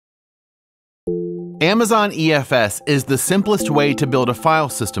Amazon EFS is the simplest way to build a file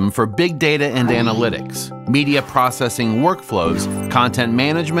system for big data and analytics, media processing workflows, content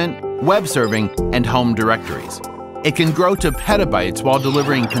management, web serving, and home directories. It can grow to petabytes while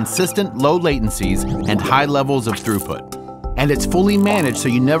delivering consistent low latencies and high levels of throughput. And it's fully managed so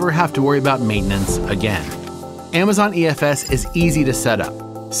you never have to worry about maintenance again. Amazon EFS is easy to set up.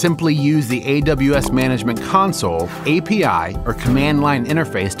 Simply use the AWS Management Console, API, or command line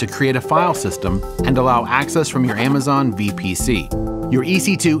interface to create a file system and allow access from your Amazon VPC. Your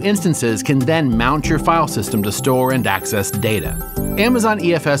EC2 instances can then mount your file system to store and access data. Amazon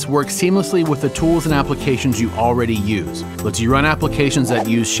EFS works seamlessly with the tools and applications you already use, lets you run applications that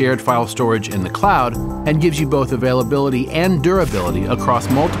use shared file storage in the cloud, and gives you both availability and durability across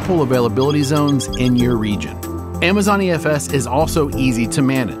multiple availability zones in your region. Amazon EFS is also easy to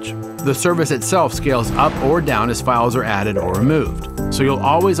manage. The service itself scales up or down as files are added or removed, so you'll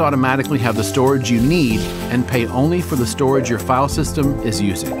always automatically have the storage you need and pay only for the storage your file system is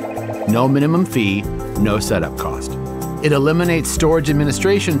using. No minimum fee, no setup cost. It eliminates storage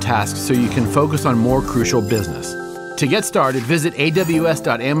administration tasks so you can focus on more crucial business. To get started, visit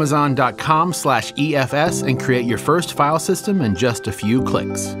aws.amazon.com/EFS and create your first file system in just a few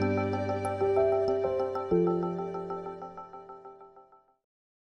clicks.